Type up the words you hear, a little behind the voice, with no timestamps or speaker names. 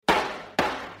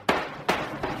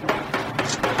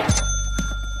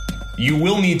You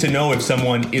will need to know if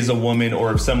someone is a woman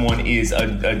or if someone is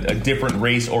a different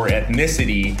race or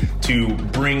ethnicity to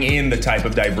bring in the type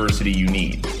of diversity you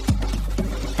need.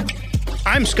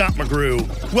 I'm Scott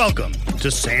McGrew. Welcome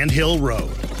to Sand Hill Road.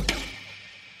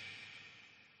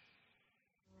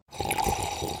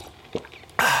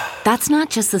 That's not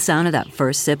just the sound of that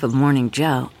first sip of Morning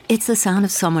Joe. It's the sound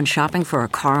of someone shopping for a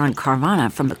car on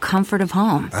Carvana from the comfort of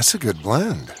home. That's a good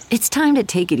blend. It's time to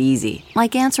take it easy,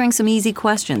 like answering some easy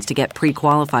questions to get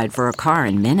pre-qualified for a car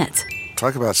in minutes.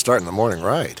 Talk about starting the morning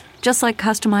right. Just like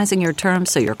customizing your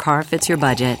terms so your car fits your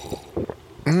budget.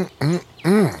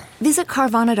 Visit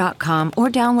Carvana.com or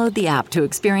download the app to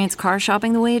experience car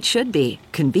shopping the way it should be.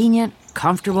 Convenient,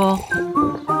 comfortable.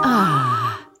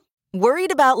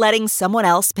 Worried about letting someone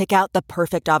else pick out the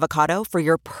perfect avocado for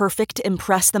your perfect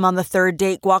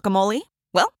impress-them-on-the-third-date guacamole?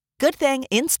 Well, good thing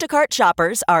Instacart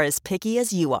shoppers are as picky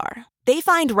as you are. They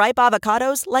find ripe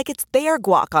avocados like it's their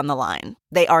guac on the line.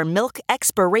 They are milk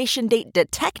expiration date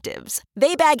detectives.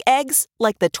 They bag eggs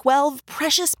like the 12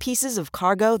 precious pieces of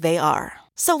cargo they are.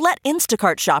 So let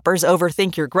Instacart shoppers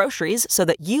overthink your groceries so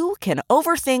that you can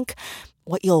overthink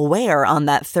what you'll wear on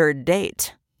that third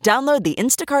date. Download the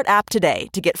Instacart app today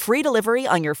to get free delivery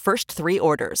on your first 3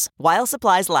 orders, while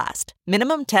supplies last.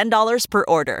 Minimum $10 per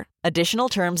order. Additional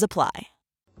terms apply.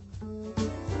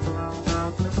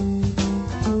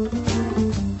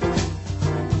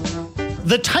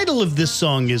 The title of this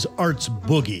song is Art's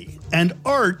Boogie, and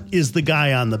Art is the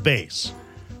guy on the bass.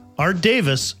 Art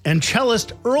Davis and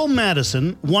cellist Earl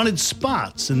Madison wanted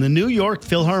spots in the New York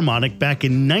Philharmonic back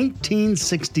in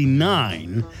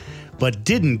 1969, but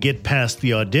didn't get past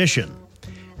the audition.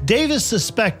 Davis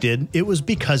suspected it was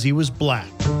because he was black.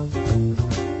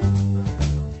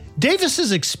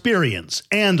 Davis's experience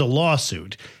and a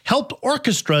lawsuit helped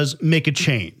orchestras make a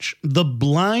change: the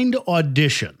blind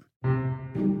audition.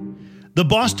 The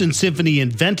Boston Symphony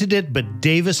invented it, but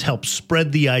Davis helped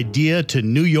spread the idea to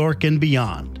New York and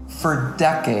beyond. For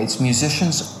decades,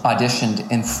 musicians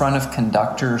auditioned in front of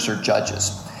conductors or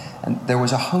judges. And there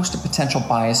was a host of potential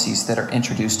biases that are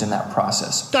introduced in that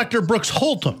process. Dr. Brooks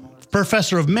Holtom,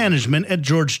 professor of management at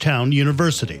Georgetown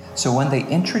University. So when they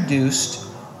introduced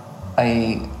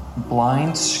a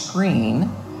blind screen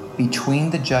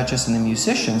between the judges and the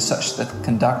musicians, such that the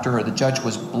conductor or the judge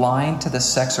was blind to the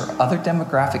sex or other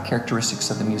demographic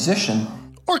characteristics of the musician.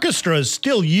 Orchestras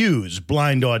still use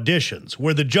blind auditions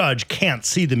where the judge can't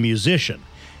see the musician.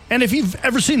 And if you've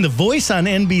ever seen The Voice on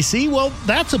NBC, well,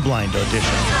 that's a blind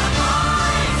audition.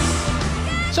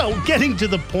 So, getting to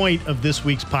the point of this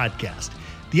week's podcast,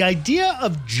 the idea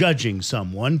of judging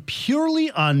someone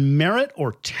purely on merit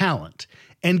or talent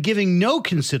and giving no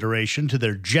consideration to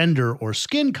their gender or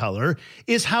skin color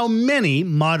is how many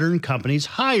modern companies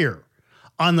hire.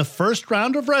 On the first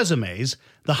round of resumes,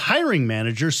 the hiring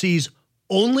manager sees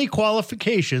only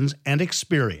qualifications and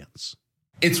experience.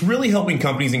 It's really helping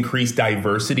companies increase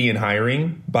diversity in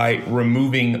hiring by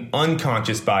removing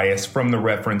unconscious bias from the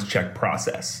reference check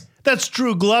process. That's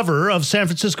Drew Glover of San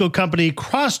Francisco company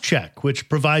Crosscheck, which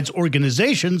provides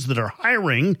organizations that are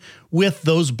hiring with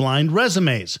those blind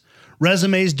resumes.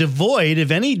 Resumes devoid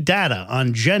of any data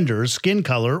on gender, skin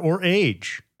color, or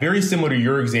age. Very similar to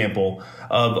your example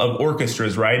of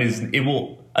orchestras, right? Is it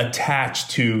will attach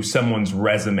to someone's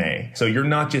resume. So you're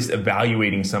not just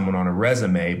evaluating someone on a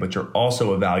resume, but you're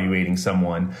also evaluating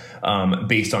someone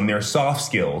based on their soft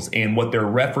skills and what their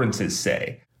references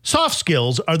say. Soft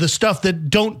skills are the stuff that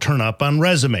don't turn up on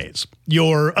resumes.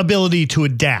 Your ability to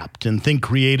adapt and think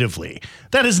creatively.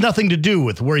 That has nothing to do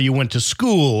with where you went to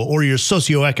school or your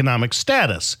socioeconomic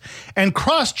status. And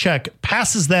Crosscheck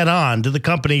passes that on to the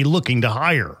company looking to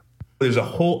hire. There's a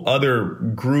whole other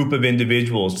group of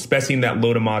individuals, especially in that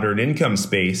low to moderate income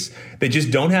space, that just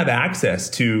don't have access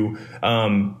to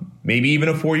maybe even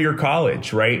a 4-year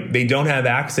college, right? They don't have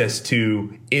access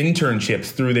to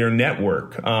internships through their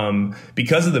network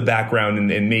because of the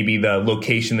background and maybe the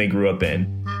location they grew up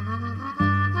in.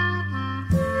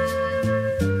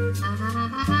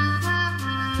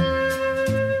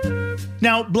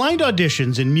 Now, blind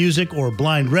auditions in music or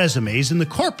blind resumes in the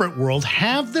corporate world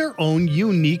have their own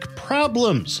unique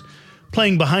problems.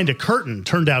 Playing behind a curtain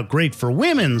turned out great for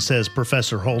women, says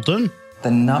Professor Holton.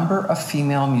 The number of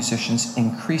female musicians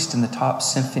increased in the top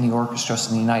symphony orchestras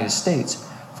in the United States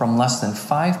from less than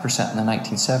 5% in the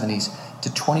 1970s to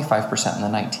 25% in the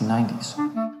 1990s.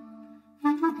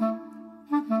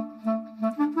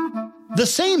 The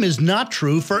same is not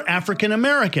true for African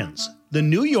Americans. The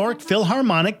New York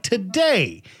Philharmonic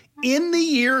today, in the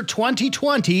year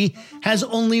 2020, has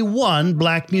only one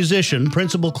black musician,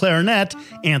 principal clarinet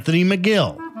Anthony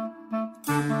McGill.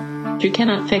 You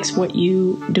cannot fix what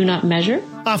you do not measure.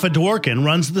 Afa Dworkin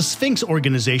runs the Sphinx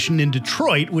organization in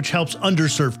Detroit, which helps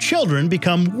underserved children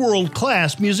become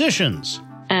world-class musicians.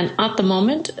 And at the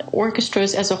moment,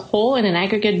 orchestras as a whole and in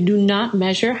aggregate do not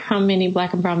measure how many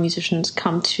Black and brown musicians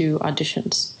come to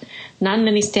auditions. Not in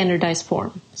any standardized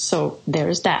form. So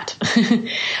there's that.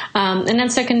 And then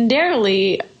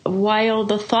secondarily, while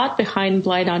the thought behind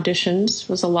blind auditions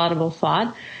was a laudable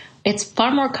thought, it's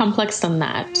far more complex than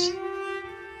that.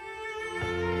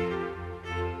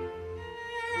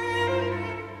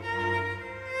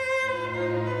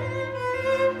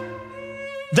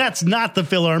 That's not the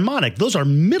Philharmonic. Those are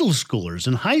middle schoolers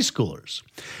and high schoolers.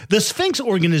 The Sphinx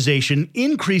organization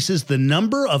increases the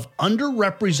number of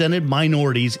underrepresented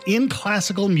minorities in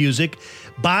classical music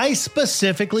by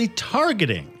specifically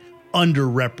targeting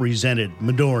underrepresented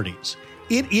minorities.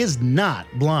 It is not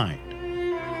blind.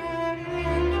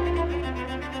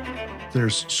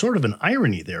 There's sort of an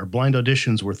irony there. Blind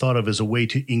auditions were thought of as a way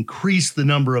to increase the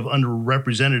number of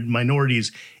underrepresented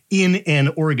minorities in an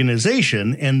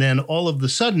organization, and then all of a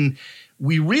sudden,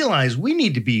 we realize we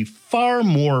need to be far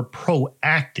more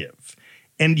proactive.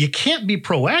 And you can't be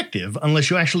proactive unless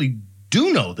you actually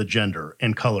do know the gender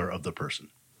and color of the person.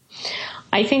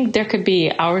 I think there could be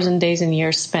hours and days and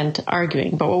years spent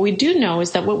arguing, but what we do know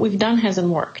is that what we've done hasn't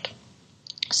worked.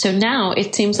 So now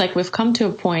it seems like we've come to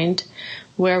a point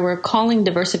where we're calling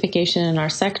diversification in our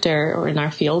sector or in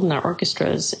our field, in our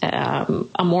orchestras, a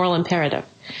moral imperative.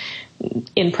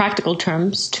 In practical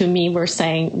terms, to me, we're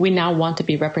saying we now want to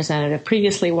be representative.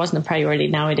 Previously, it wasn't a priority.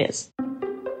 Now it is.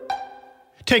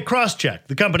 Take Crosscheck,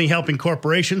 the company helping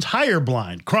corporations hire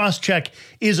blind. Crosscheck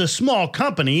is a small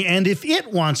company, and if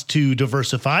it wants to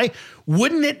diversify,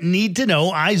 wouldn't it need to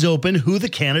know eyes open who the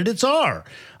candidates are?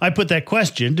 I put that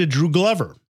question to Drew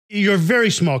Glover. You're a very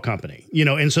small company,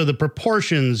 and so the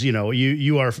proportions, you are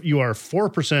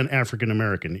 4% African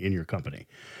American in your company.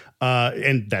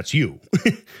 And that's you.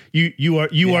 you are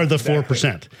the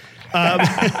 4%.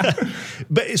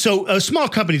 But so a small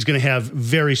company is going to have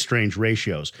very strange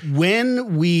ratios.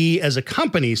 When we as a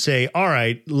company say, all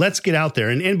right, let's get out there,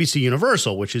 and NBC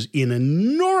Universal, which is an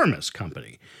enormous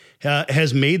company,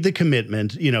 has made the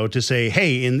commitment, to say,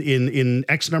 hey, in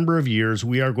X number of years,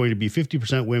 we are going to be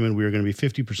 50% women. We are going to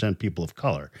be 50% people of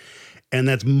color. And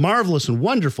that's marvelous and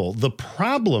wonderful. The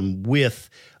problem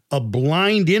with a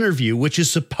blind interview, which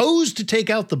is supposed to take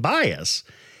out the bias,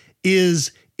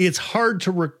 is it's hard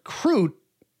to recruit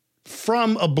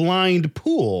from a blind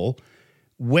pool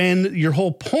when your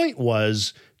whole point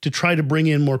was to try to bring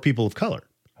in more people of color.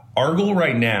 Our goal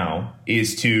right now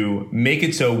is to make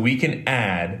it so we can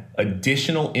add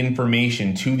additional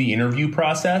information to the interview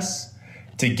process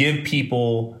to give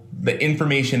people the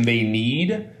information they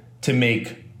need to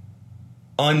make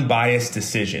unbiased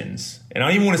decisions. And I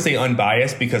don't even want to say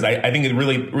unbiased because I think it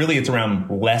really it's around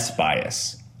less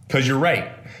bias. Because you're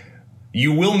right.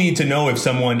 You will need to know if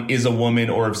someone is a woman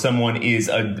or if someone is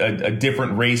a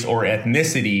different race or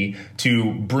ethnicity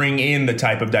to bring in the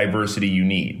type of diversity you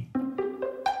need.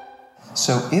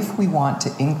 So if we want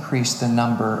to increase the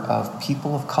number of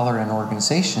people of color in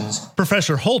organizations,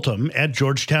 Professor Holtom at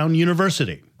Georgetown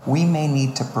University, we may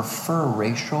need to prefer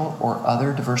racial or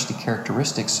other diversity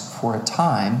characteristics for a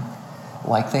time,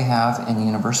 like they have in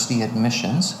university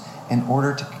admissions, in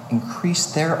order to increase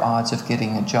their odds of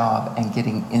getting a job and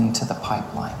getting into the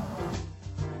pipeline.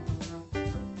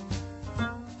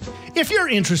 If you're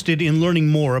interested in learning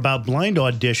more about blind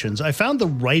auditions, I found the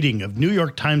writing of New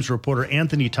York Times reporter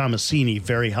Anthony Tomasini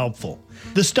very helpful.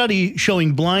 The study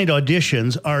showing blind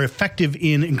auditions are effective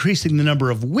in increasing the number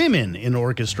of women in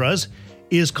orchestras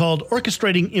is called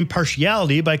Orchestrating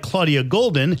Impartiality by Claudia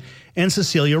Golden and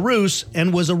Cecilia Roos,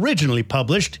 and was originally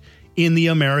published in the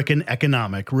American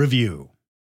Economic Review.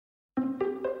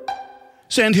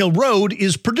 Sandhill Road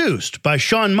is produced by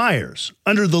Sean Myers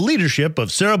under the leadership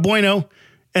of Sarah Bueno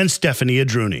and Stephanie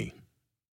Adruni.